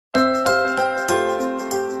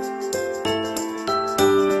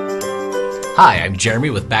Hi, I'm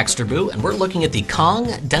Jeremy with Baxter Boo, and we're looking at the Kong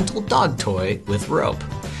Dental Dog Toy with rope.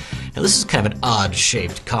 Now this is kind of an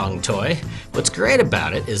odd-shaped Kong toy. What's great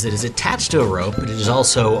about it is it is attached to a rope, but it is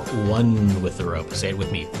also one with the rope. Say it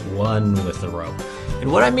with me, one with the rope.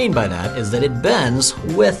 And what I mean by that is that it bends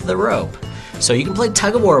with the rope. So you can play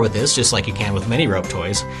tug-of-war with this, just like you can with many rope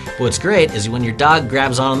toys. But what's great is when your dog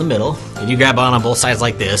grabs on in the middle, and you grab on both sides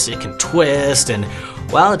like this, it can twist, and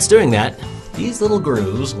while it's doing that, these little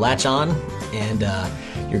grooves latch on, and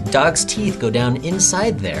your dog's teeth go down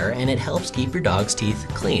inside there, and it helps keep your dog's teeth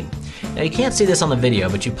clean. Now you can't see this on the video,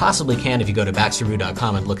 but you possibly can if you go to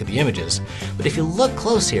baxterboo.com and look at the images. But if you look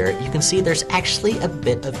close here, you can see there's actually a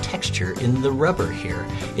bit of texture in the rubber here,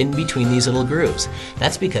 in between these little grooves.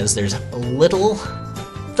 That's because there's little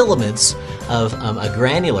filaments of a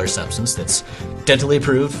granular substance that's dentally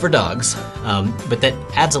approved for dogs, but that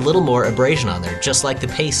adds a little more abrasion on there, just like the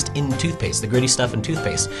paste in toothpaste, the gritty stuff in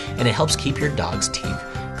toothpaste, and it helps keep your dog's teeth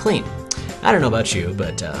clean. I don't know about you,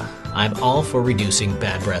 but I'm all for reducing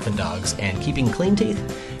bad breath in dogs, and keeping clean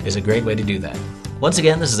teeth is a great way to do that. Once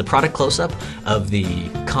again, this is a product close-up of the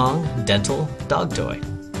Kong Dental Dog Toy.